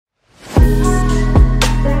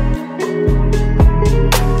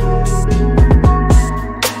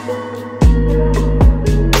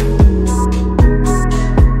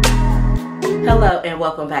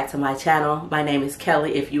back to my channel. My name is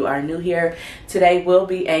Kelly if you are new here. Today will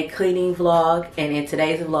be a cleaning vlog, and in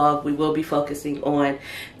today's vlog we will be focusing on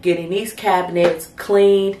getting these cabinets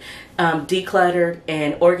cleaned, decluttered,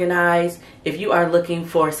 and organized. If you are looking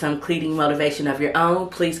for some cleaning motivation of your own,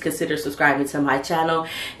 please consider subscribing to my channel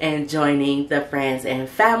and joining the friends and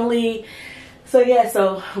family. So yeah,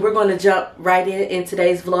 so we're going to jump right in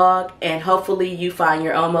today's vlog, and hopefully you find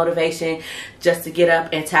your own motivation just to get up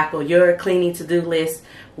and tackle your cleaning to-do list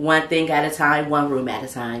one thing at a time, one room at a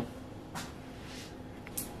time.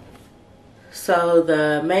 So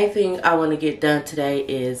the main thing I want to get done today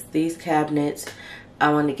is these cabinets.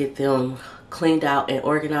 I want to get them cleaned out and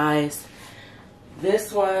organized.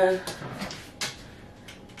 This one,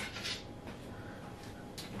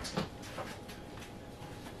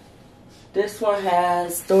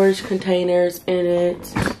 has storage containers in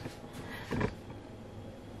it.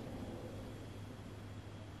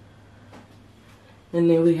 And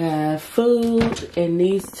then we have food in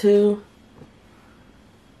these two.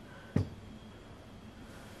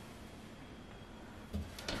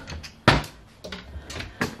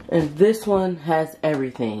 And this one has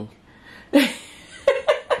everything.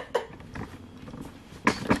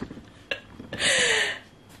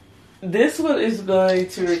 This one is going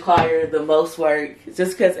to require the most work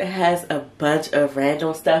just because it has a bunch of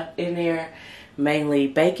random stuff in there, mainly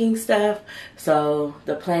baking stuff. So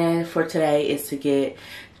the plan for today is to get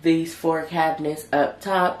these 4 cabinets up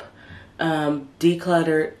top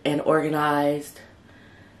decluttered and organized.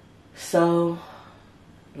 So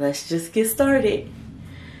let's just get started.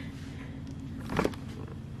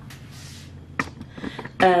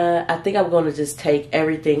 I think I'm going to just take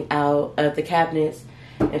everything out of the cabinets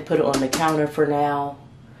and put it on the counter for now,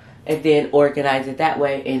 and then organize it that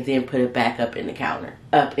way, and then put it back up in the counter,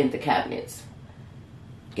 up in the cabinets.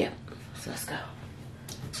 Yeah, so let's go.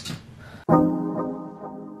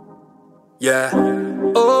 Yeah.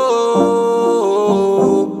 Oh.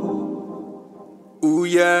 Ooh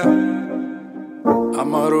yeah.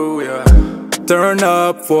 Amaru, yeah. Turn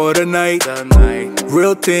up for the night.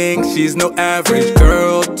 Real thing, she's no average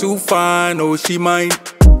girl. Too fine, oh she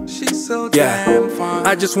might. She's so damn fine.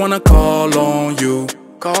 I just wanna call on you.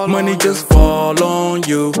 Money just fall on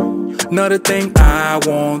you. Not a thing I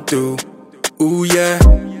won't do. Ooh yeah,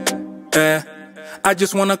 eh. I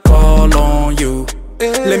just wanna call on you.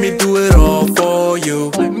 Let me do it all for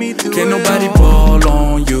you. Can't nobody ball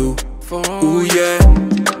on you. Ooh yeah,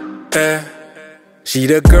 eh. She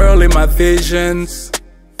the girl in my visions.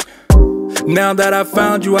 Now that I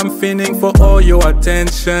found you, I'm fiending for all your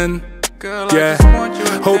attention. Yeah,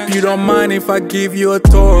 hope you don't mind if I give you a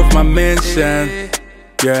tour of my mansion.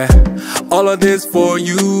 Yeah, all of this for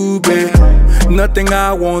you, babe. Nothing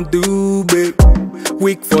I won't do, babe.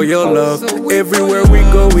 Weak for your love. Everywhere we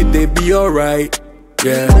go, they be alright.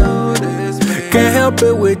 Yeah, can't help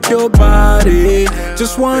it with your body.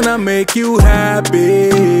 Just wanna make you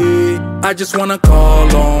happy. I just wanna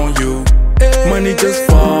call on you. Money just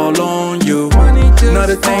fall on you. Not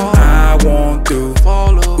a thing I won't do.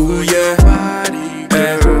 Ooh yeah,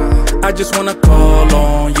 eh. I just wanna call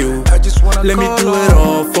on you. Let me do it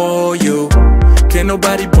all for you. Can't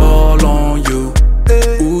nobody ball on you.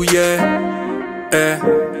 Ooh yeah, eh.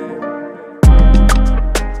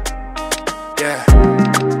 Yeah.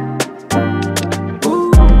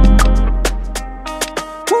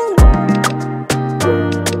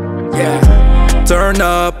 Yeah. Turn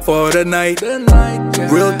up for the night.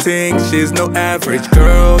 Real thing, she's no average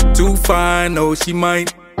girl. Too fine, oh she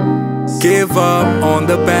might. Give up on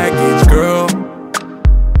the baggage, girl.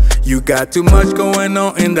 You got too much going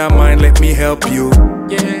on in that mind, let me help you.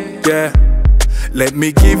 Yeah. Let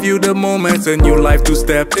me give you the moments in your life to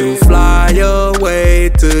step to. Fly away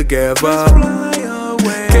together.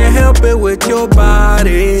 Can't help it with your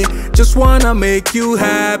body. Just wanna make you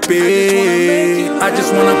happy. I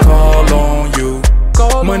just wanna call on you.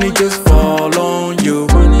 Money just fall on you.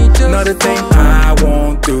 Not a thing I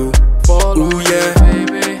won't do. Ooh yeah,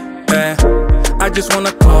 eh. I just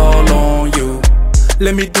wanna call on you.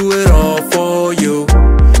 Let me do it all for you.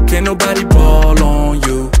 Can't nobody ball on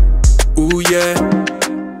you. Ooh yeah,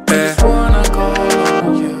 eh. I just wanna call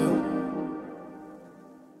on you.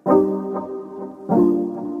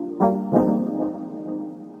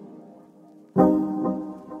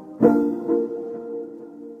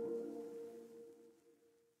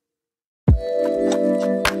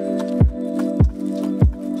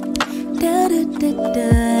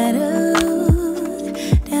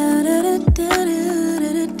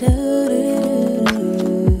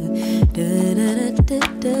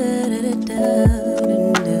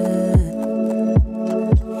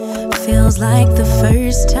 Feels like the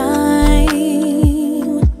first time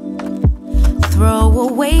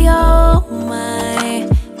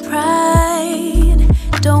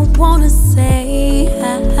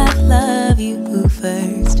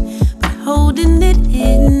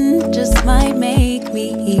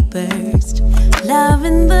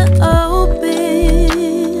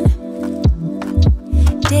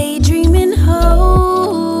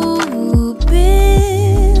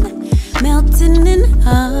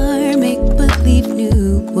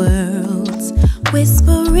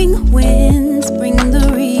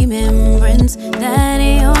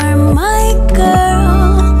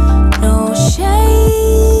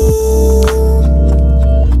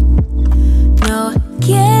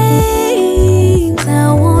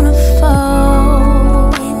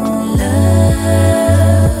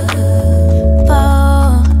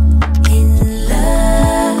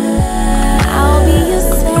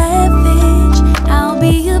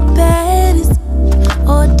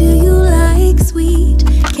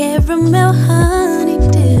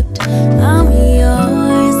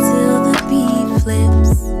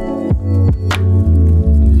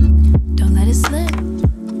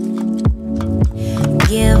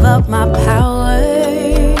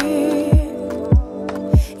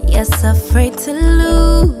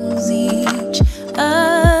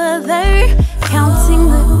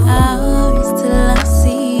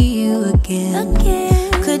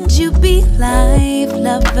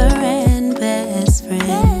lover and best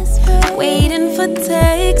friend, waiting for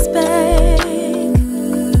text back,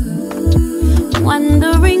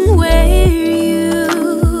 wondering where you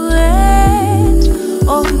at,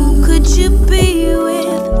 or who could you be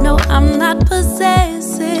with. No, I'm not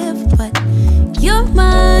possessive, but you're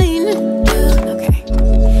mine. Okay,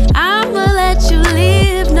 I'ma let you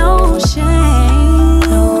live, no shame,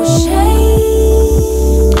 no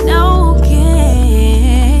shame, no game.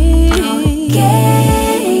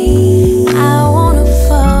 I wanna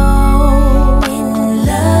fall in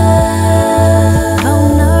love,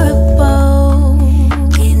 vulnerable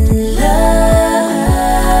in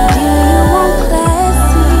love. Do you want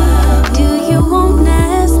classy? Do you want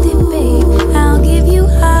nasty, babe? I'll give you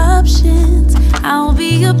options. I'll be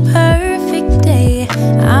your perfect day.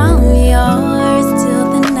 I'm yours till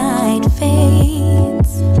the night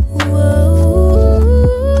fades. Whoa,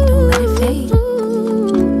 don't let it fade.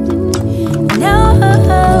 No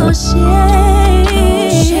shame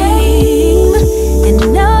and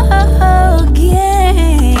no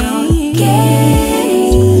game.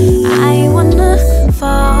 I wanna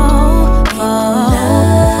fall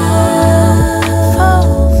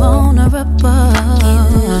vulnerable.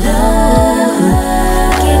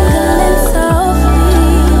 Giggling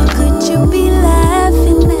softly. Could you be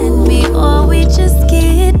laughing at me, or we just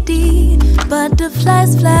giddy?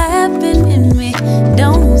 Butterflies flapping in me.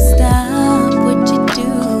 Don't stop what you're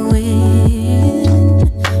doing.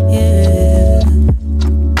 Yeah,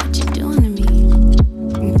 what you doing to me?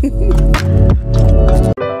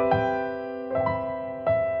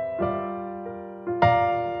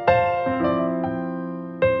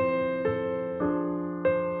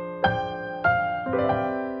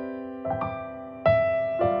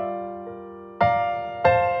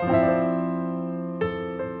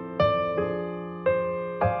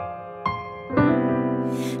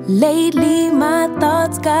 Lately my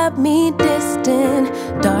thoughts got me distant.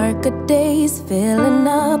 Darker days filling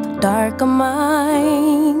up darker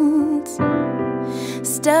minds.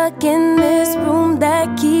 Stuck in this room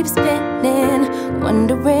that keeps spinning,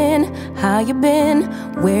 wondering how you been,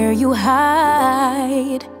 where you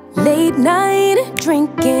hide. Late night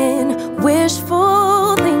drinking,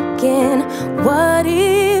 wishful thinking, what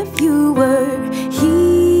if you were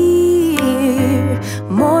here?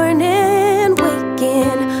 Morning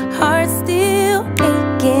waking, heart still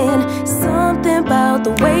aching. Something about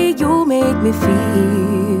the way you make me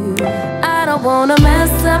feel. I don't wanna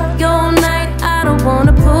mess up your night, I don't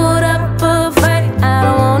wanna put up a fight, I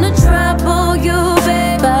don't wanna trouble you,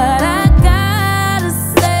 babe, but I gotta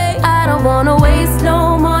say, I don't wanna waste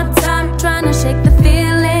no more time trying to shake the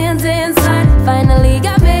feelings inside. Finally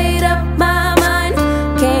got made up my mind,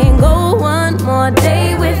 can't go one more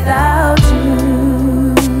day without you.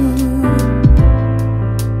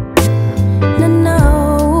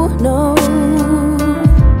 No.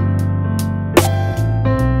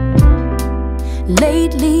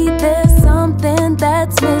 Lately there's something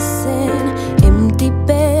that's missing. Empty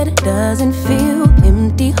bed doesn't feel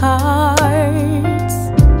empty hearts.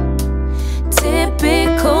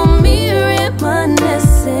 Typical me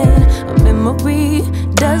reminiscing. A memory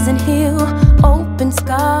doesn't heal open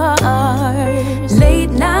scars.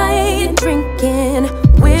 Late night drinking,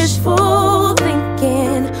 wishful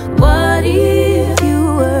thinking, what if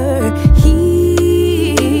you were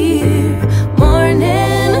here?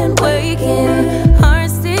 Morning and waking, heart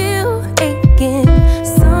still aching.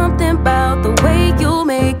 Something about the way you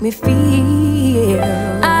make me feel.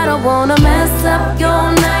 I don't wanna mess up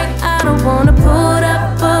your night, I don't wanna put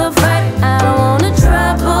up a fight, I don't wanna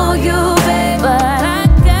trouble you, babe, but I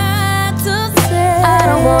got to say, I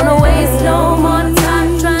don't wanna waste no more time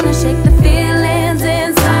trying to shake the feelings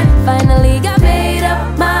inside. Finally got made up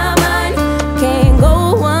my mind, can't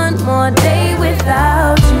go one more day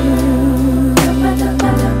without you.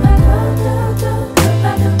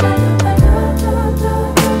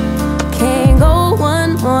 Can't go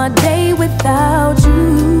one more day without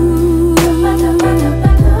you.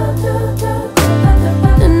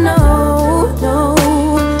 No,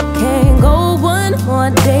 can't go one more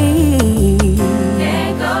day.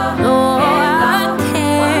 No, I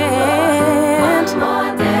can't. One more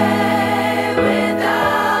day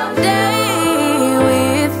without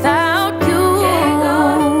you.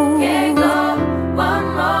 Can't go one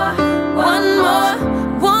more day.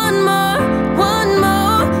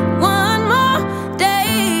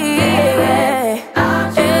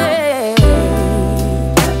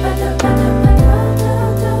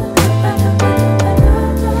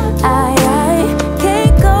 I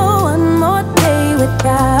can't go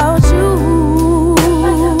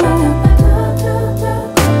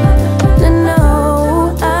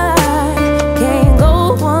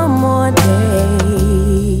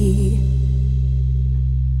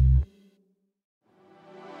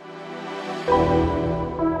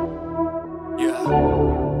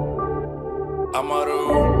Amaru.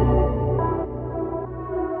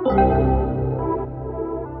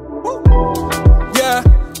 Yeah.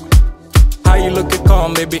 How you looking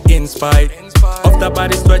calm, baby, in spite of that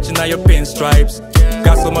body stretching out your pinstripes.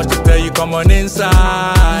 Got so much to tell you, come on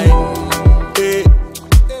inside. Hey.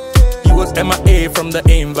 You was MIA from the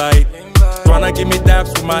invite, tryna give me daps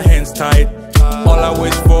with my hands tied. All I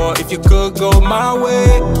wish for, if you could go my way.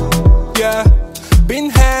 Yeah, been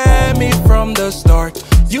had me from the start.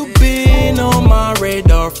 You've been on my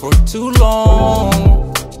radar for too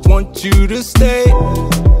long. Want you to stay,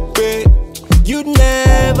 babe. You'd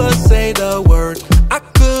never say the word. I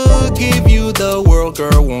could give you the world,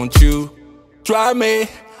 girl, won't you? Try me,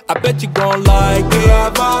 I bet you gon' like it.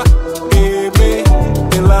 Elava, baby,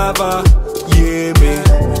 elava, yeah me,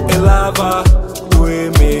 elava,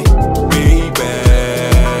 with me, baby,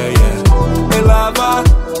 yeah. Elava,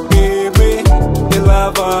 baby,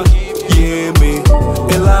 elava, yeah me,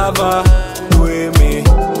 elava, with me,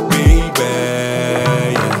 baby,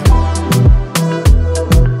 yeah.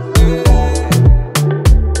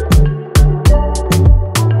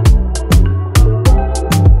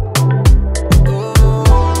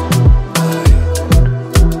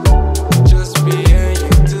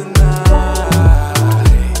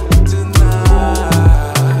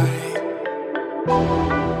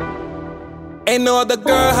 Ain't no other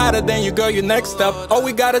girl hotter than you, girl, you next up. All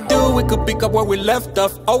we gotta do, we could pick up where we left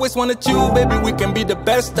off. Always wanted you, baby, we can be the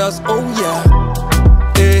best us. Oh yeah,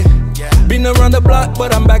 yeah. Been around the block,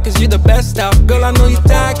 but I'm back cause you the best out. Girl, I know you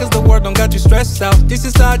tired cause the world don't got you stressed out. This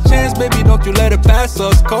is our chance, baby, don't you let it pass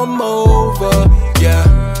us. Come over, yeah.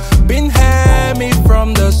 Been had me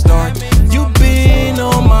from the start. You've been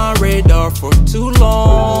on my radar for too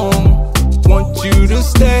long. Want you to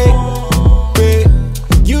stay, babe.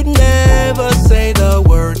 You'd never say the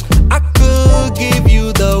word. I could give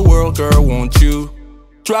you the world, girl, won't you?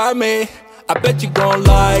 Try me, I bet you gon'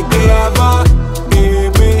 like it. Elava,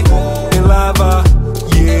 baby, elava,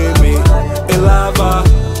 yeah me, elava,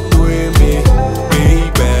 with me,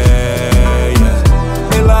 baby, yeah.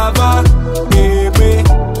 Elava, baby,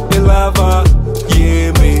 elava,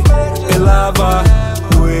 yeah me, elava,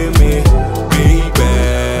 with me, baby,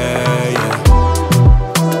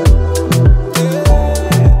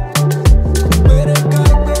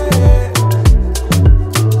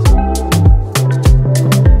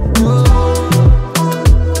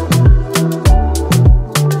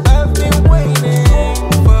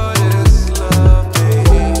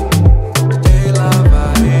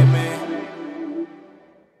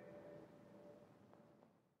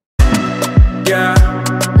 yeah.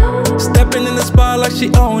 Stepping in the spot like she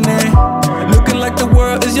own it. Looking like the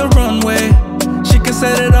world is your runway. She can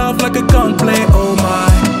set it off like a gunplay. Oh my,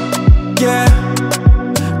 yeah.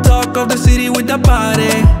 Talk of the city with that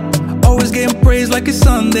body. Always getting praised like it's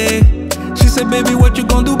Sunday. She said, baby, what you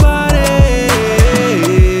gon' do about it?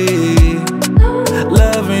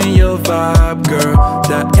 Loving your vibe, girl.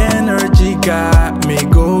 That energy got me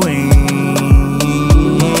going.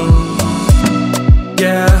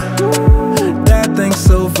 Yeah, that thing's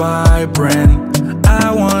so vibrant.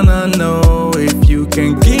 I wanna know if you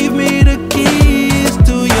can give me the keys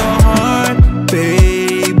to your heart,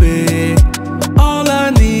 baby. All I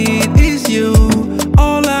need is you.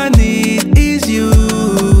 All I need is you.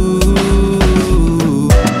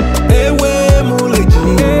 Ewe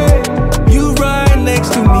muleji, you right next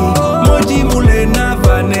to me. Moji mule na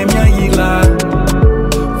vanemia yila,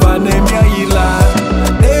 vanemia yila.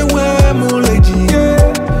 Ewe muleji,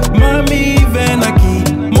 mami venaki.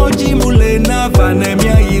 Moji mule na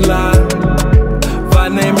vanemia yila,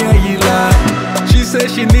 vanemia yila. She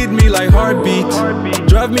says she need me like heartbeat.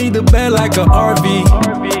 Drive me the bed like a RV.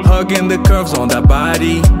 Hugging the curves on that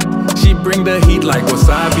body. She bring the heat like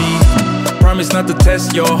wasabi. Promise not to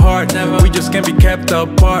test your heart. We just can't be kept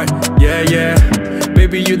apart. Yeah, yeah.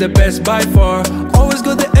 Baby, you the best by far. Always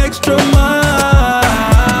go the extra mile.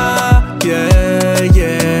 Yeah,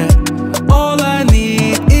 yeah. All I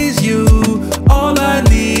need is you. All I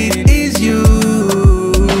need is you.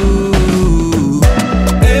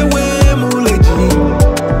 Ewe muleji,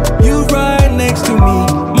 you right next to me.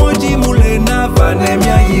 Moji mule na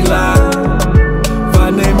vanemia yila,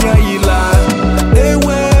 vanemia yila.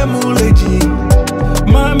 Ewe muleji,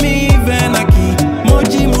 mami venaki.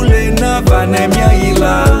 Moji mule na vanemia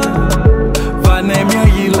yila, vanemia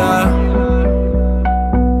yila.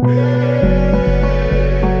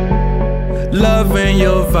 Loving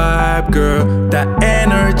your vibe, girl. That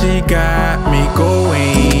energy got me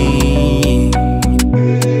going.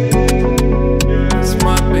 It's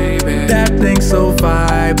my baby. That thing so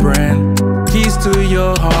vibrant. Keys to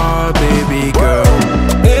your heart, baby girl.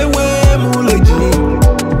 Ewe muleji,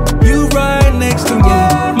 you right next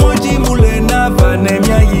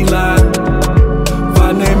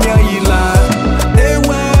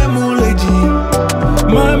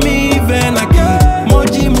mi venaki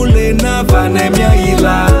moji mulena vanemia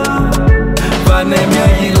ila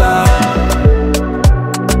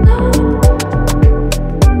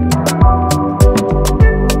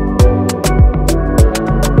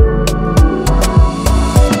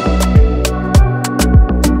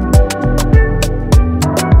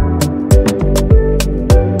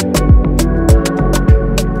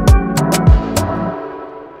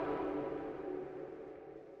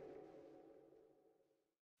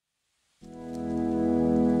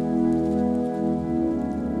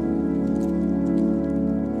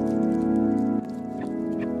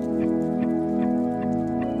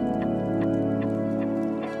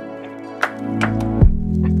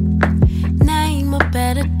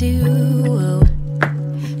do.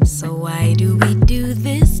 So why do we do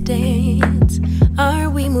this dance? Are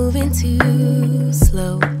we moving too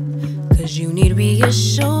slow? Cause you need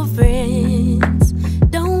reassurance.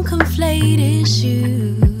 Don't conflate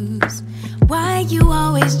issues. Why you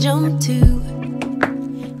always jump to?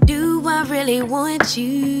 Do I really want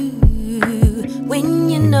you? When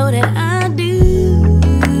you know that I do.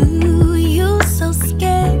 You're so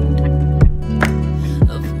scared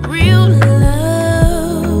of real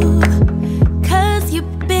love, cause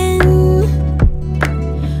you've been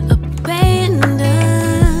abandoned.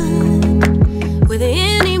 With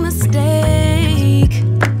any mistake,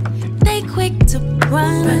 they quick to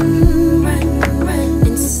run,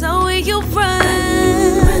 and so you run,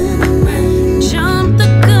 jump the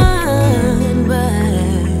gun,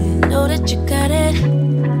 but know that you got it.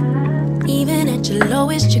 Even at your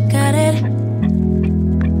lowest, you got it.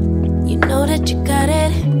 You know that you got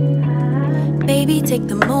it. Baby, take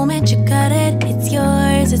the moment, you got it. It's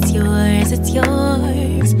yours, it's yours, it's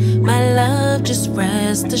yours. My love, just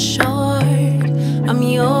rest assured. I'm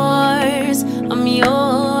yours, I'm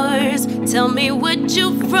yours. Tell me what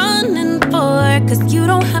you're running for, cause you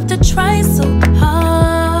don't have to try so hard.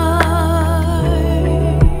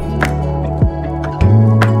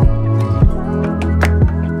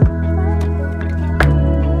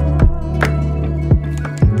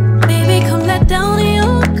 Baby, come let down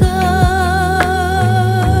your guard.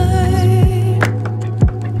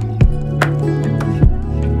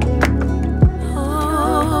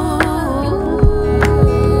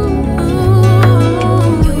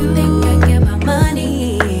 You think I care about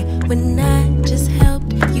money when I just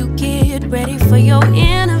helped you get ready for your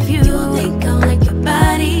interview. You think I like your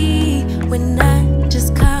body when I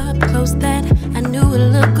just got close that I knew it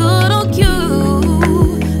looked good on you.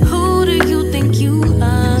 Who do you think you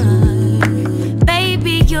are?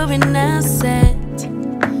 Baby, you're an asset.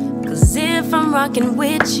 Cause if I'm rocking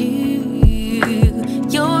with you,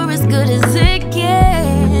 you're as good as it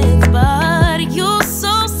gets. But you're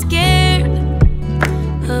so scared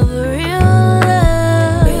of real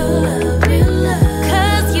love,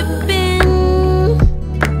 cause you've been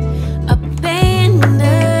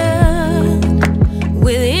abandoned.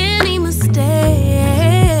 With any mistake,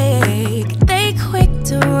 they quick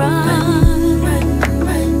to run,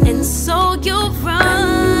 and so you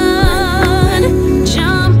run,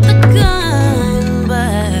 jump the gun,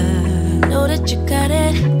 but know that you got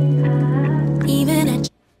it. Even at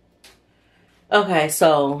Okay,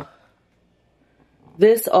 so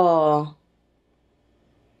this all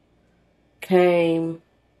came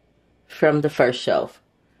from the first shelf.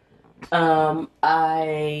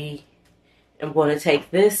 I am going to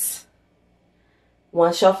take this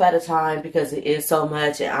one shelf at a time because it is so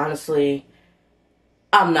much, and honestly,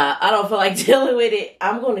 I don't feel like dealing with it.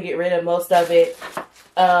 I'm going to get rid of most of it.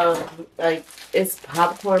 Like, it's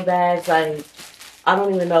popcorn bags. I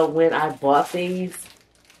don't even know when I bought these.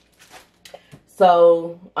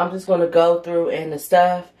 So I'm just going to go through, and the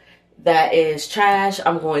stuff that is trash,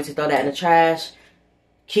 I'm going to throw that in the trash.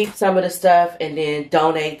 Keep some of the stuff and then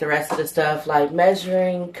donate the rest of the stuff, like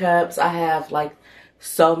measuring cups. I have like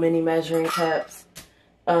so many measuring cups.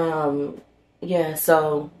 Yeah,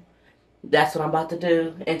 so that's what I'm about to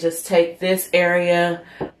do, and just take this area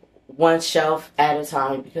one shelf at a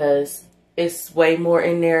time because it's way more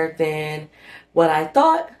in there than what I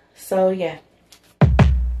thought. So yeah.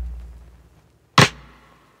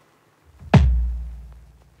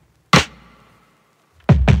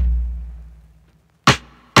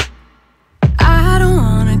 I don't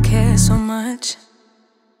wanna care so much,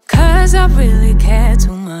 cause I really care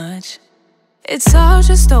too much. It's all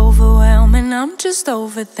just overwhelming, I'm just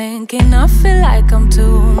overthinking. I feel like I'm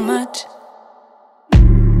too much.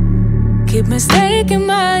 Keep mistaking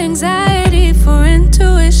my anxiety for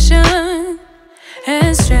intuition,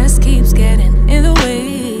 and stress keeps getting in the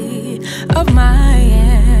way of my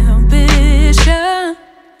ambition.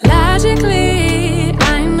 Logically,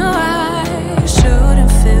 I know I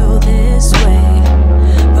shouldn't feel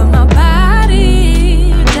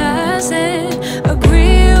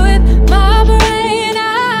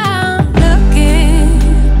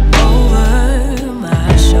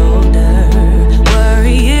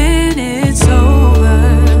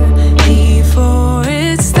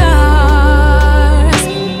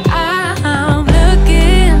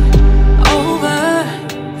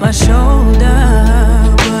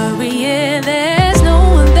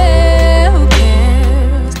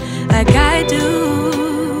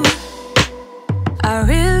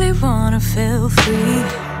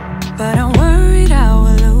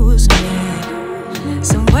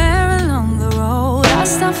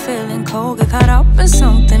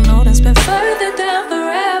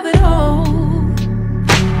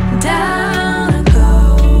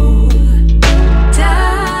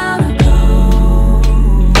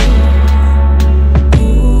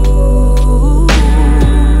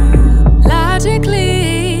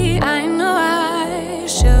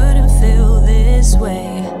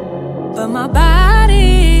but my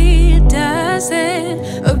body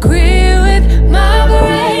doesn't agree with my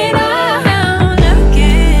brain. I'm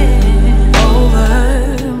looking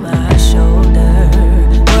over my shoulder,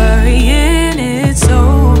 worrying it's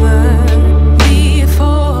over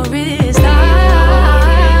before it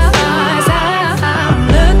starts. I'm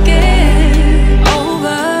looking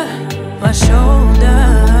over my shoulder,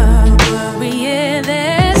 worrying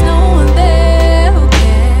there's no one there who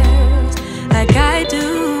cares like I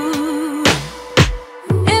do.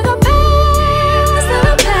 In the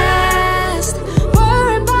past,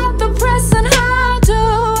 worry about the present. How do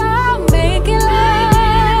I make it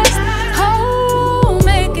last? Oh,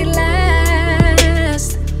 make it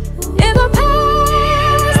last. In the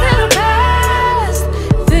past,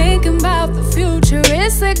 thinking about the future.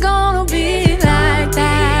 Is it gonna be like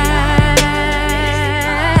that?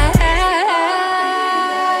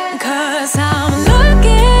 'Cause I'm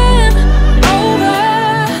looking over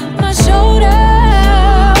my shoulder,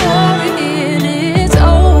 worrying it's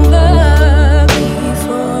over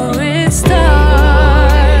before it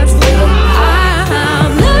starts.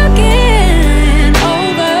 I'm looking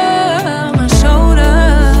over my shoulder,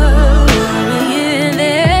 worrying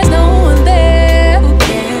there's no one there who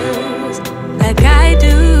cares like I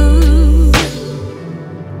do.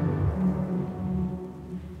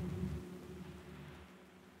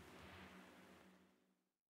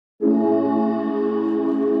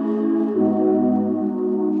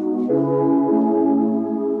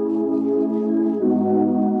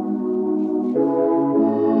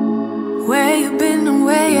 Where you been and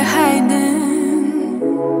where you hiding?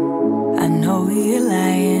 I know you're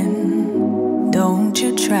lying. Don't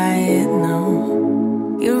you try it, no.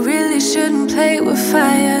 You really shouldn't play with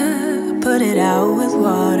fire. Put it out with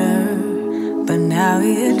water, but now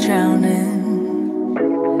you're drowning.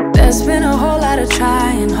 There's been a whole lot of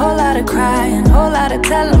trying, whole lot of crying, whole lot of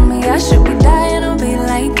telling me I should be dying or be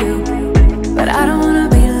like you, but I don't wanna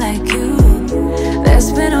be like you.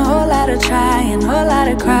 There's been a whole lot of trying, whole lot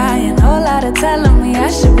of crying, whole lot of telling me I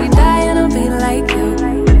should be dying or be like you,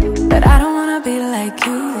 but I don't wanna be like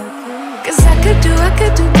you. 'Cause I could do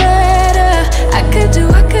better. I could do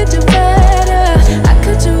better. I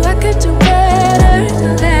could do better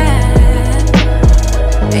than that.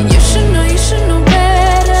 And you should know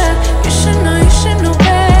better. You should know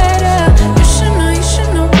better. You should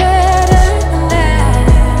know better than that.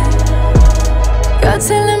 You're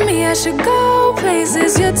telling me I should go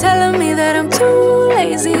places. You're telling me that I'm too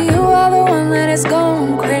lazy. You are the one that is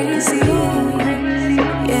going crazy.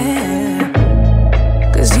 Yeah.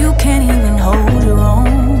 'Cause you can't even hold your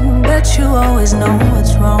own, but you always know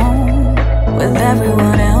what's wrong with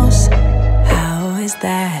everyone else. How is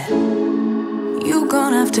that? You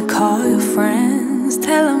gonna have to call your friends,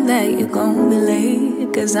 tell them that you're gonna be late,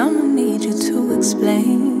 'cause I'ma need you to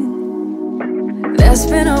explain. There's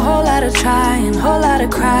been a whole lot of trying, whole lot of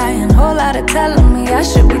crying, whole lot of telling me I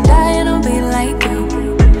should be dying or be like you,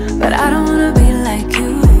 but I don't wanna be like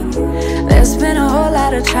you. There's been a whole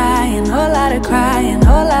lot of trying, whole lot of crying,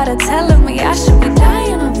 whole lot of telling me I should be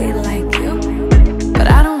dying or be like you, but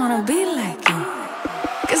I don't wanna be like you.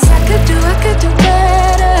 'Cause I could do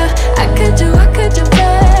better. I could do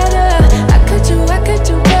better. I could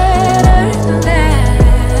do better than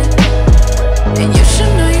that. And you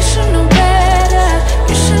should know better.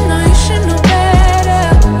 You should know better.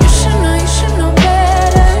 You should know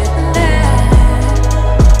better than that.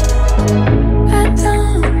 I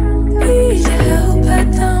don't need your help. I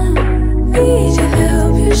don't need your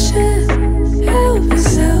help. You should help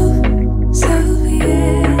yourself. So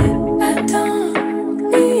yeah. I don't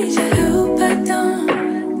need your help. I don't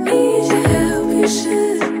need your help. You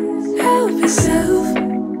should help yourself.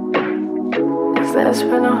 'Cause there's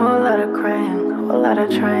been a whole lot of crying, whole lot of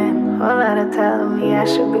trying, whole lot of telling me I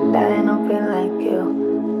should be dying or be like you.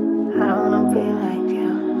 I don't wanna be like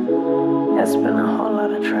you. There's been a whole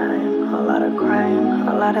lot of trying, whole lot of crying,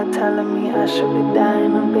 whole lot of telling me I should be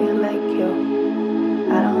dying or be like you.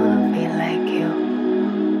 I don't wanna be like you.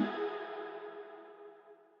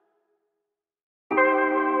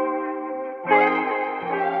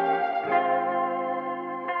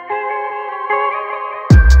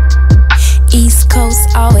 East Coast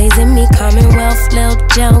always in me, Commonwealth, Lil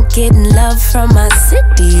Jon, getting love from my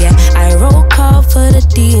city. Yeah, I roll call for the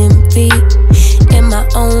DMV. In my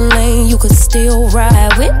own lane, you could still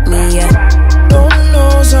ride with me. Yeah. Lord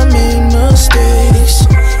knows I made mistakes.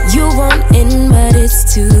 You want in, but it's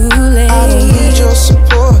too late. I don't need your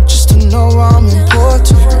support just to know I'm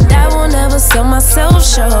important. I won't ever sell myself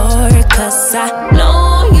short, 'cause I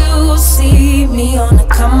know you see me on the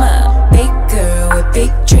come up. Big girl with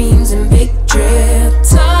big dreams and big drip.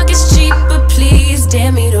 Talk is cheap, but please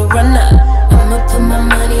dare me to run up.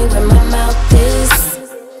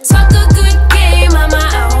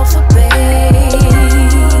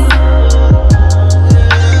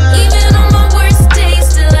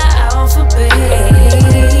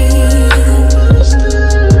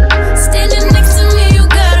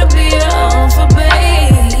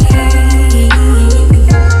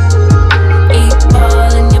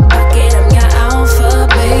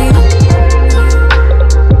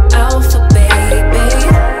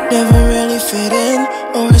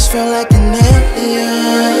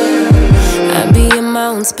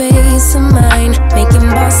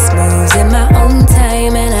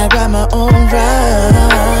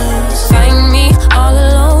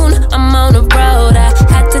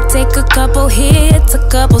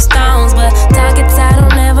 couple stones, but targets I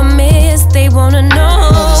don't ever miss. They wanna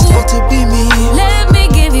know, Still to be me. let me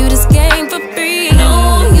give you this game for free.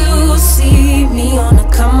 Know you see me on the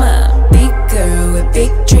come up, big girl with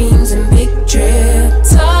big dreams and big drip.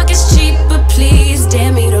 Talk is cheap, but please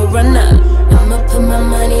dare me to run up. I'ma put my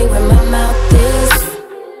money where my mouth is.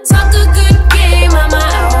 Talk a good game, I'm an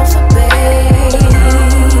alphabet.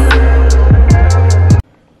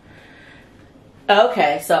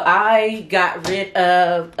 Okay, so I got rid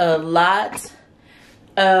of a lot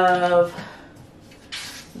of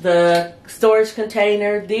the storage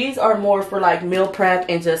container. These are more for like meal prep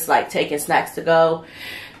and just like taking snacks to go.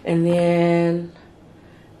 And then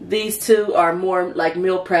these two are more like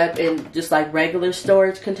meal prep and just like regular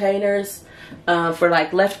storage containers for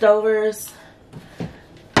like leftovers.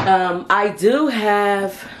 I do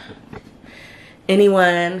have,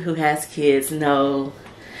 anyone who has kids know,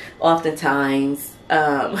 oftentimes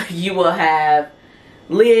you will have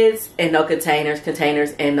lids and no containers,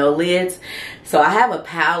 containers and no lids. So I have a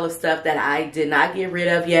pile of stuff that I did not get rid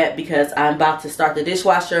of yet because I'm about to start the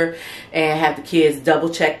dishwasher and have the kids double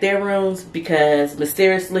check their rooms, because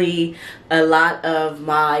mysteriously a lot of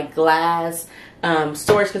my glass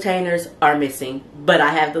storage containers are missing, but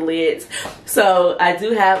I have the lids. So I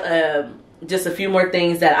do have just a few more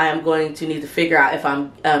things that I am going to need to figure out if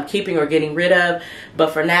I'm keeping or getting rid of.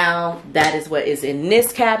 But for now, that is what is in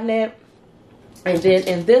this cabinet. And then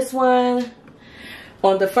in this one,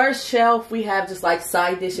 on the first shelf, we have just like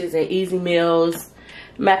side dishes and easy meals,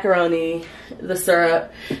 macaroni, the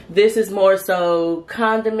syrup. This is more so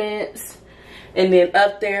condiments. And then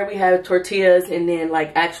up there we have tortillas and then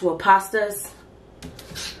like actual pastas.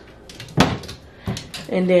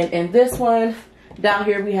 And then in this one, down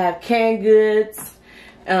here we have canned goods,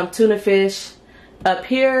 tuna fish. Up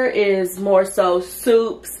here is more so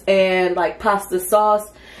soups and like pasta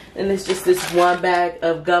sauce. And it's just this one bag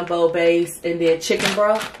of gumbo base and then chicken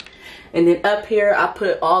broth. And then up here I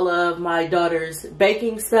put all of my daughter's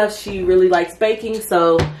baking stuff. She really likes baking,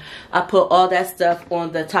 so I put all that stuff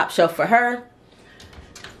on the top shelf for her.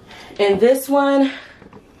 And this one,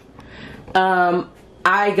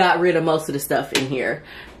 I got rid of most of the stuff in here.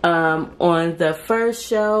 On the first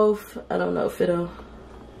shelf, I don't know if it'll,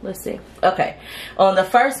 let's see. Okay, on the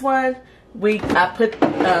first one, I put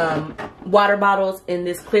water bottles in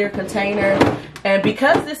this clear container, and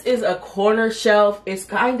because this is a corner shelf, it's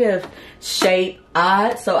kind of shaped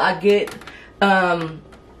odd, so I get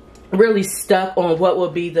really stuck on what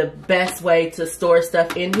would be the best way to store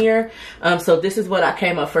stuff in here. So this is what I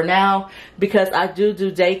came up for now. Because I do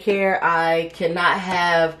daycare, I cannot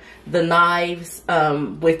have the knives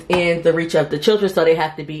within the reach of the children, so they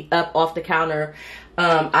have to be up off the counter.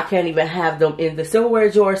 I can't even have them in the silverware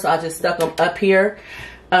drawer, so I just stuck them up here.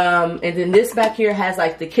 And then this back here has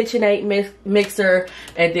like the KitchenAid mixer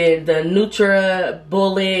and then the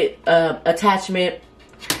NutriBullet attachment.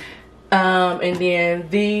 And then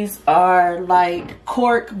these are like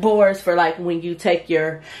cork boards for like when you take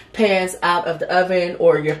your pans out of the oven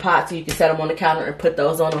or your pots, so you can set them on the counter and put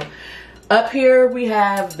those on them. Up here we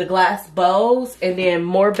have the glass bowls and then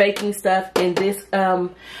more baking stuff in this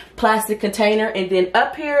plastic container. And then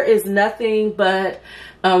up here is nothing but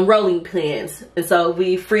rolling pins. And so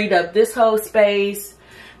we freed up this whole space.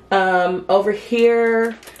 Over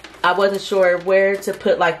here, I wasn't sure where to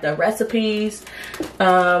put like the recipes.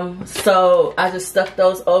 So I just stuck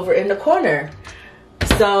those over in the corner.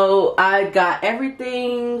 So I got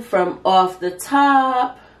everything from off the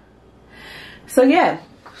top. So yeah.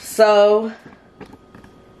 So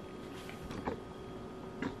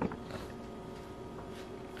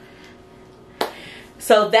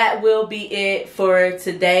that will be it for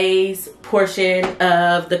today's portion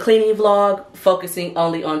of the cleaning vlog, focusing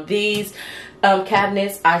only on these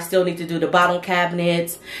cabinets. I still need to do the bottom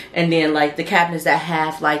cabinets and then like the cabinets that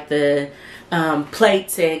have like the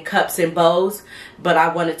plates and cups and bowls, but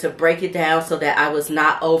I wanted to break it down so that I was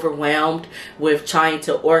not overwhelmed with trying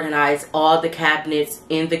to organize all the cabinets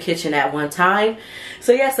in the kitchen at one time.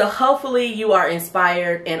 So yeah, so hopefully you are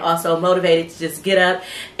inspired and also motivated to just get up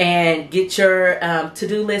and get your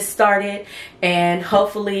to-do list started, and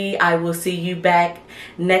hopefully I will see you back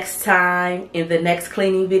next time in the next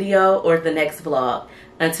cleaning video or the next vlog.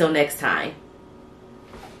 Until next time.